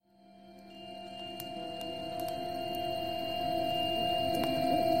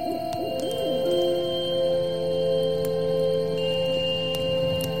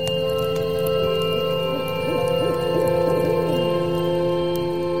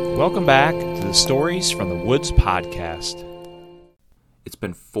Welcome back to the Stories from the Woods podcast. It's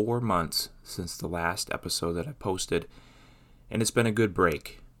been 4 months since the last episode that I posted, and it's been a good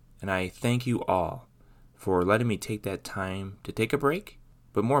break. And I thank you all for letting me take that time to take a break,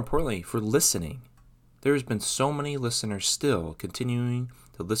 but more importantly, for listening. There's been so many listeners still continuing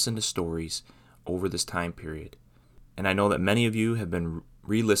to listen to stories over this time period. And I know that many of you have been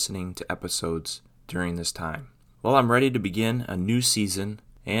re-listening to episodes during this time. Well, I'm ready to begin a new season,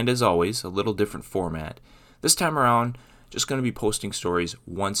 and as always, a little different format. This time around, just going to be posting stories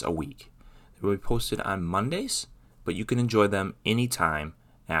once a week. They will be posted on Mondays, but you can enjoy them anytime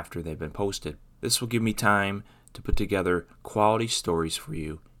after they've been posted. This will give me time to put together quality stories for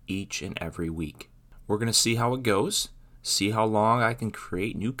you each and every week. We're going to see how it goes, see how long I can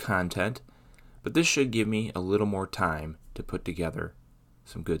create new content, but this should give me a little more time to put together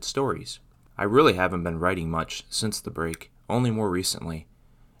some good stories. I really haven't been writing much since the break, only more recently,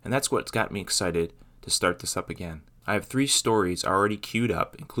 and that's what's got me excited to start this up again. I have 3 stories already queued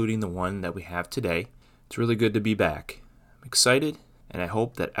up, including the one that we have today. It's really good to be back. I'm excited, and I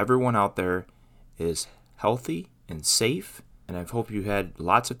hope that everyone out there is healthy and safe, and I hope you had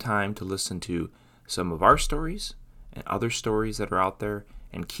lots of time to listen to some of our stories and other stories that are out there,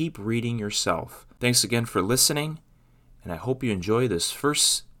 and keep reading yourself. Thanks again for listening, and I hope you enjoy this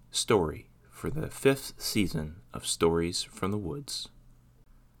first story for the 5th season of Stories from the Woods.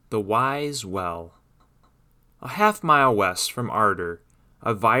 The Wise Well. A half-mile west from Ardor,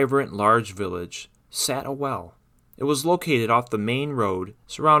 a vibrant, large village, sat a well. It was located off the main road,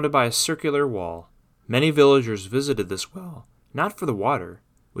 surrounded by a circular wall. Many villagers visited this well, not for the water,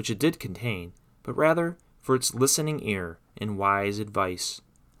 which it did contain, but rather for its listening ear and wise advice.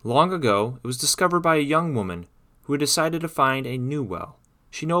 Long ago, it was discovered by a young woman who had decided to find a new well.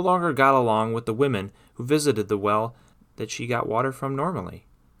 She no longer got along with the women who visited the well that she got water from normally.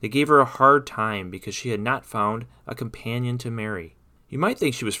 They gave her a hard time because she had not found a companion to marry. You might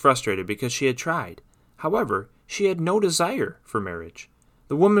think she was frustrated because she had tried. However, she had no desire for marriage.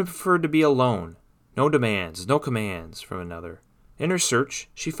 The woman preferred to be alone. No demands, no commands from another. In her search,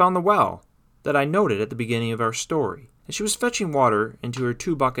 she found the well that I noted at the beginning of our story. As she was fetching water into her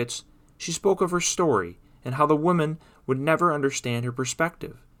 2 buckets, she spoke of her story and how the woman would never understand her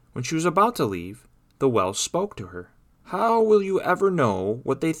perspective. When she was about to leave, the well spoke to her. How will you ever know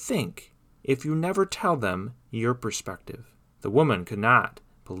what they think if you never tell them your perspective? The woman could not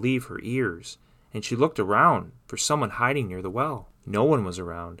believe her ears, and she looked around for someone hiding near the well. No one was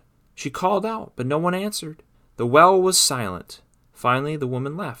around. She called out, but no one answered. The well was silent. Finally, the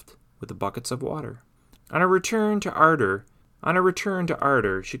woman left with the buckets of water. On her return to Ardor,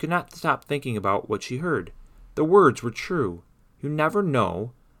 she could not stop thinking about what she heard. The words were true. You never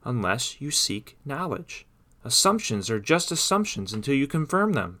know unless you seek knowledge. Assumptions are just assumptions until you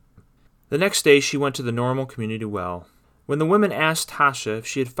confirm them. The next day she went to the normal community well. When the women asked Tasha if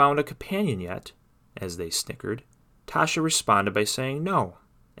she had found a companion yet, as they snickered, Tasha responded by saying no,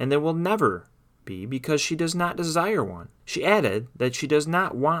 and there will never be because she does not desire one. She added that she does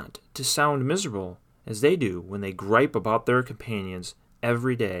not want to sound miserable as they do when they gripe about their companions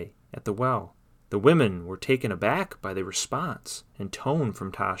every day at the well. The women were taken aback by the response and tone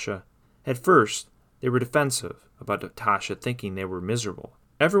from Tasha. At first, they were defensive about Tasha thinking they were miserable.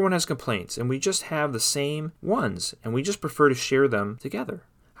 Everyone has complaints, and we just have the same ones, and we just prefer to share them together.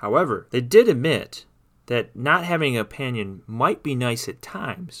 However, they did admit that not having a companion might be nice at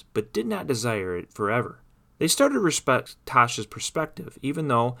times, but did not desire it forever. They started to respect Tasha's perspective, even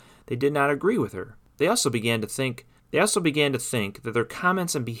though they did not agree with her. They also began to think that their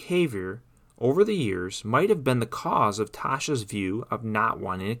comments and behavior over the years might have been the cause of Tasha's view of not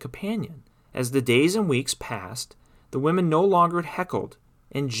wanting a companion. As the days and weeks passed, the women no longer heckled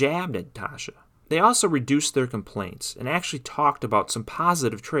and jabbed at Tasha. They also reduced their complaints and actually talked about some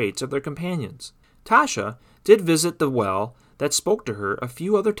positive traits of their companions. Tasha did visit the well that spoke to her a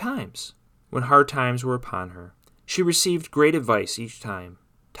few other times when hard times were upon her. She received great advice each time.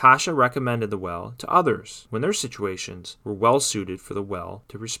 Tasha recommended the well to others when their situations were well suited for the well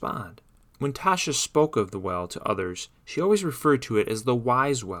to respond. When Tasha spoke of the well to others, she always referred to it as the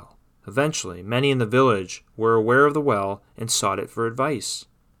Wise Well. Eventually, many in the village were aware of the well and sought it for advice.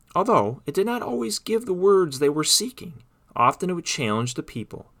 Although it did not always give the words they were seeking, often it would challenge the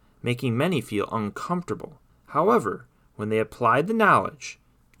people, making many feel uncomfortable. However, when they applied the knowledge,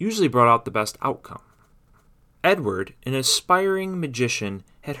 usually brought out the best outcome. Edward, an aspiring magician,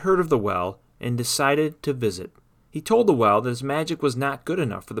 had heard of the well and decided to visit. He told the well that his magic was not good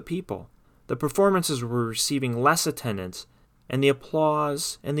enough for the people. The performances were receiving less attendance, and the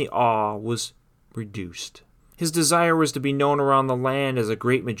applause and the awe was reduced. His desire was to be known around the land as a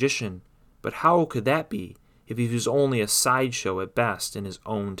great magician, but how could that be if he was only a sideshow at best in his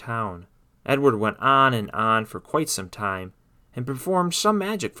own town? Edward went on and on for quite some time, and performed some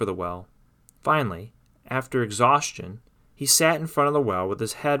magic for the well. Finally, after exhaustion, he sat in front of the well with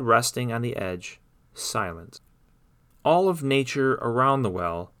his head resting on the edge, silent. All of nature around the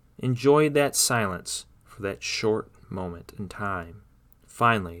well enjoyed that silence for that short moment in time.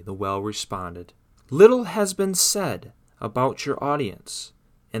 Finally, the well responded. Little has been said about your audience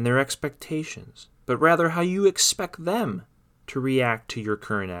and their expectations, but rather how you expect them to react to your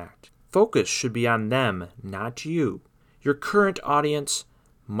current act. Focus should be on them, not you. Your current audience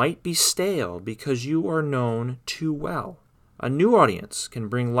might be stale because you are known too well. A new audience can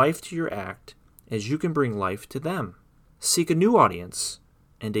bring life to your act as you can bring life to them. Seek a new audience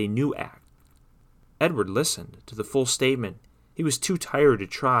and a new act. Edward listened to the full statement. He was too tired to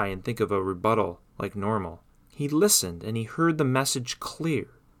try and think of a rebuttal like normal. He listened and he heard the message clear.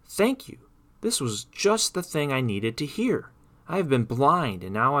 Thank you. This was just the thing I needed to hear. I have been blind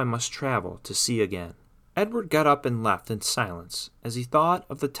and now I must travel to see again. Edward got up and left in silence as he thought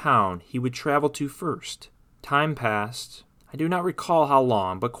of the town he would travel to first. Time passed. I do not recall how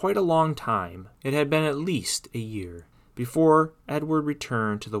long, but quite a long time. It had been at least a year before Edward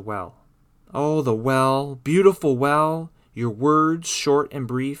returned to the well. Oh, the well, beautiful well, your words, short and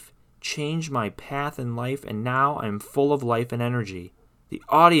brief, changed my path in life, and now I am full of life and energy. The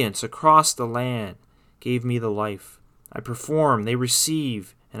audience across the land gave me the life. I perform, they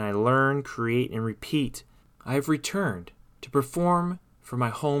receive, and I learn, create, and repeat. I have returned to perform for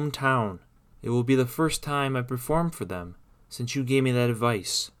my hometown. It will be the first time I perform for them since you gave me that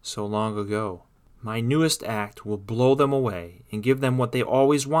advice so long ago. My newest act will blow them away and give them what they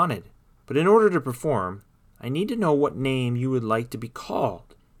always wanted. But in order to perform, I need to know what name you would like to be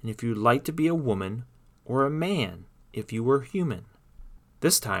called, and if you would like to be a woman or a man if you were human.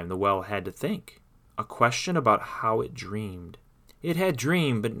 This time the well had to think. A question about how it dreamed. It had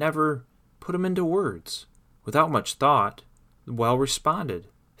dreamed but never put them into words. Without much thought, the well responded,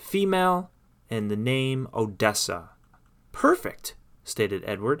 female and the name Odessa. Perfect, stated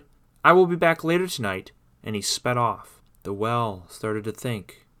Edward. I will be back later tonight, and he sped off. The well started to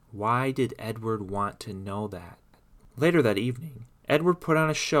think. Why did Edward want to know that? Later that evening, Edward put on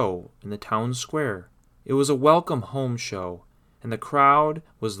a show in the town square. It was a welcome home show, and the crowd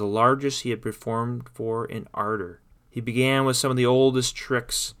was the largest he had performed for in Ardor. He began with some of the oldest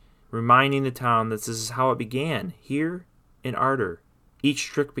tricks, reminding the town that this is how it began, here in Ardor. Each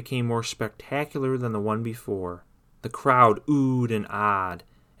trick became more spectacular than the one before. The crowd oohed and ahed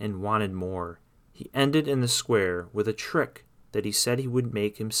and wanted more. He ended in the square with a trick that he said he would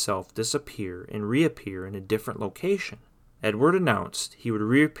make himself disappear and reappear in a different location. Edward announced he would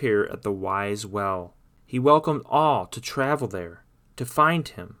reappear at the Wise Well. He welcomed all to travel there, to find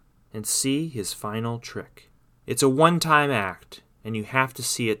him, and see his final trick. It's a one-time act, and you have to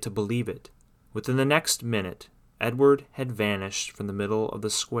see it to believe it. Within the next minute, Edward had vanished from the middle of the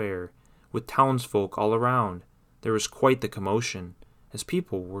square, with townsfolk all around. There was quite the commotion, as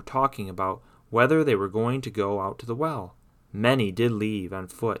people were talking about whether they were going to go out to the well. Many did leave on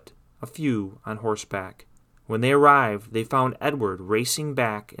foot, a few on horseback. When they arrived, they found Edward racing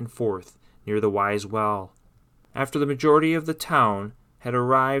back and forth near the Wise Well. After the majority of the town had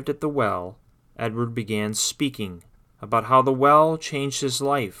arrived at the well, Edward began speaking about how the well changed his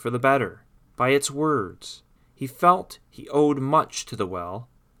life for the better by its words. He felt he owed much to the well,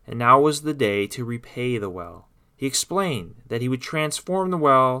 and now was the day to repay the well. He explained that he would transform the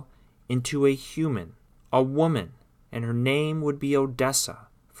well into a human, a woman, and her name would be Odessa,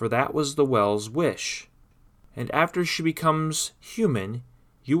 for that was the well's wish. And after she becomes human,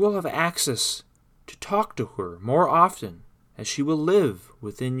 you will have access to talk to her more often, as she will live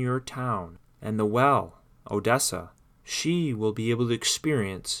within your town. And the well, Odessa, she will be able to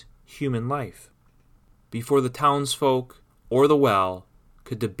experience human life. Before the townsfolk or the well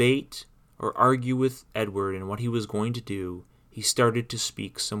could debate or argue with Edward and what he was going to do, he started to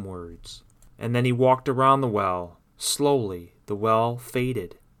speak some words. And then he walked around the well. Slowly, the well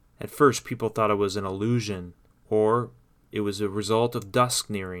faded. At first, people thought it was an illusion, or it was a result of dusk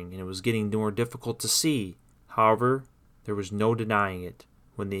nearing, and it was getting more difficult to see. However, there was no denying it.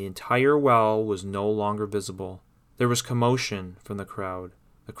 When the entire well was no longer visible, there was commotion from the crowd.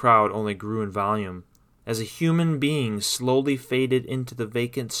 The crowd only grew in volume. As a human being slowly faded into the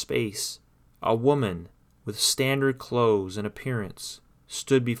vacant space, a woman with standard clothes and appearance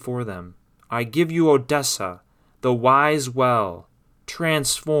stood before them. I give you Odessa, the Wise Well,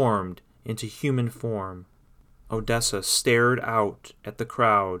 transformed into human form. Odessa stared out at the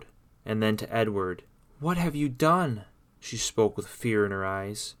crowd and then to Edward. "What have you done?" She spoke with fear in her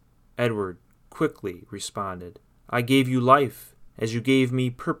eyes. Edward quickly responded, "I gave you life, as you gave me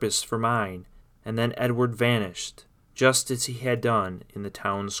purpose for mine." And then Edward vanished, just as he had done in the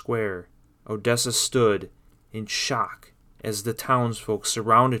town square. Odessa stood in shock as the townsfolk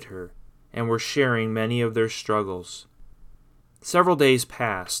surrounded her and were sharing many of their struggles. Several days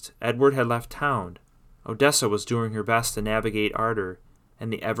passed. Edward had left town. Odessa was doing her best to navigate Ardor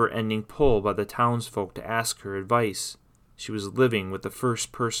and the ever-ending pull by the townsfolk to ask her advice. She was living with the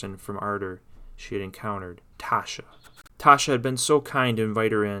first person from Ardor she had encountered, Tasha. Tasha had been so kind to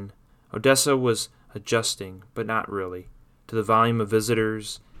invite her in. Odessa was adjusting, but not really, to the volume of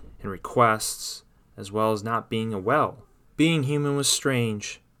visitors and requests, as well as not being a well. Being human was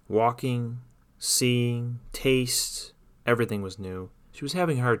strange. Walking, seeing, taste, everything was new. She was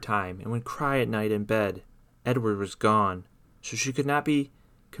having a hard time, and would cry at night in bed. Edward was gone, so she could not be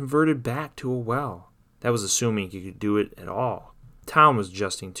converted back to a well. That was assuming he could do it at all. Town was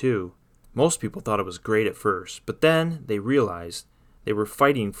adjusting too. Most people thought it was great at first, but then they realized they were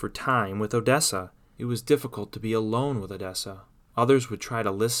fighting for time with Odessa. It was difficult to be alone with Odessa. Others would try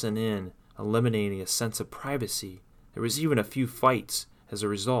to listen in, eliminating a sense of privacy. There was even a few fights as a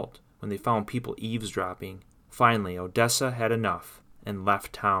result when they found people eavesdropping. Finally, Odessa had enough and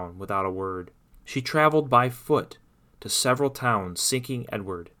left town without a word. She traveled by foot to several towns seeking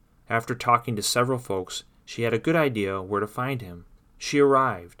Edward. After talking to several folks, she had a good idea where to find him. She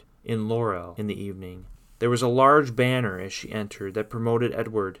arrived in Laurel in the evening. There was a large banner as she entered that promoted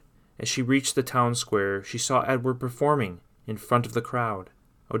Edward. As she reached the town square, she saw Edward performing in front of the crowd.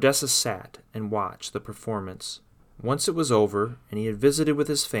 Odessa sat and watched the performance. Once it was over and he had visited with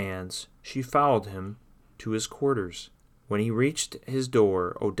his fans, she followed him to his quarters. When he reached his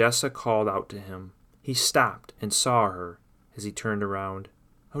door, Odessa called out to him. He stopped and saw her as he turned around.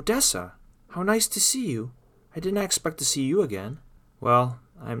 "Odessa, how nice to see you. I did not expect to see you again." "Well,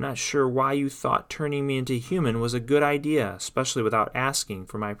 I am not sure why you thought turning me into human was a good idea, especially without asking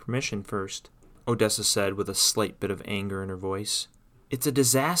for my permission first," Odessa said with a slight bit of anger in her voice. "It's a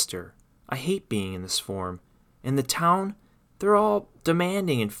disaster. I hate being in this form. In the town, they're all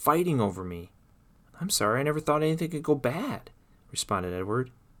demanding and fighting over me." "I'm sorry, I never thought anything could go bad," responded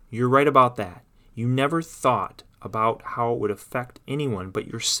Edward. "You're right about that. You never thought about how it would affect anyone but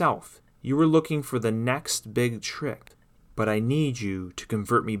yourself. You were looking for the next big trick. But I need you to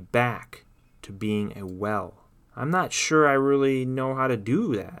convert me back to being a well." "I'm not sure I really know how to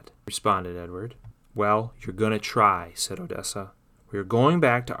do that," responded Edward. "Well, you're going to try," said Odessa. "We are going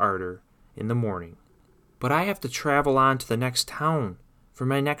back to Ardor in the morning." "But I have to travel on to the next town for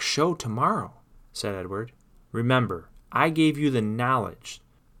my next show tomorrow," said Edward. "Remember, I gave you the knowledge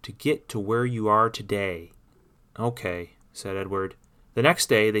to get to where you are today." "Okay," said Edward. The next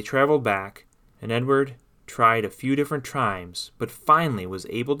day they traveled back, and Edward tried a few different times, but finally was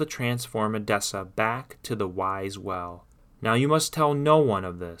able to transform Odessa back to the wise well. "Now you must tell no one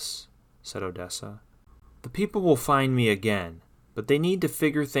of this," said Odessa. "The people will find me again, but they need to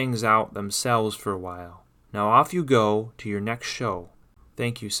figure things out themselves for a while. Now off you go to your next show."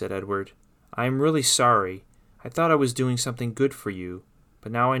 "Thank you," said Edward. "I am really sorry. I thought I was doing something good for you,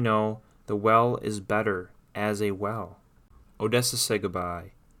 but now I know the well is better as a well." Odessa said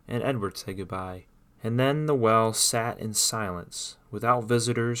goodbye, and Edward said goodbye. And then the well sat in silence, without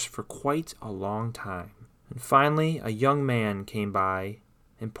visitors for quite a long time. And finally a young man came by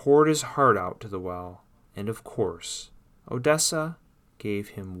and poured his heart out to the well. And of course, Odessa gave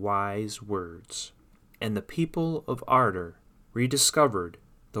him wise words. And the people of Ardor rediscovered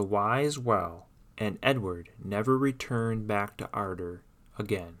the wise well, and Edward never returned back to Ardor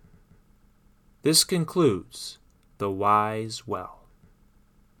again. This concludes The Wise Well.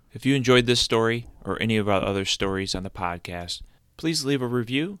 If you enjoyed this story or any of our other stories on the podcast, please leave a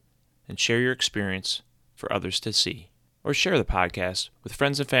review and share your experience for others to see. Or share the podcast with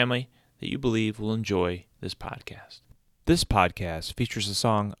friends and family that you believe will enjoy this podcast. This podcast features the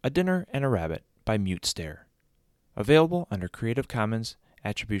song A Dinner and a Rabbit by Mute Stare, available under Creative Commons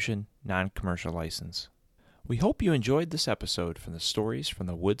Attribution Non-Commercial License. We hope you enjoyed this episode from the Stories from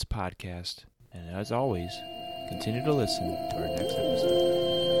the Woods podcast, and as always, continue to listen to our next episode.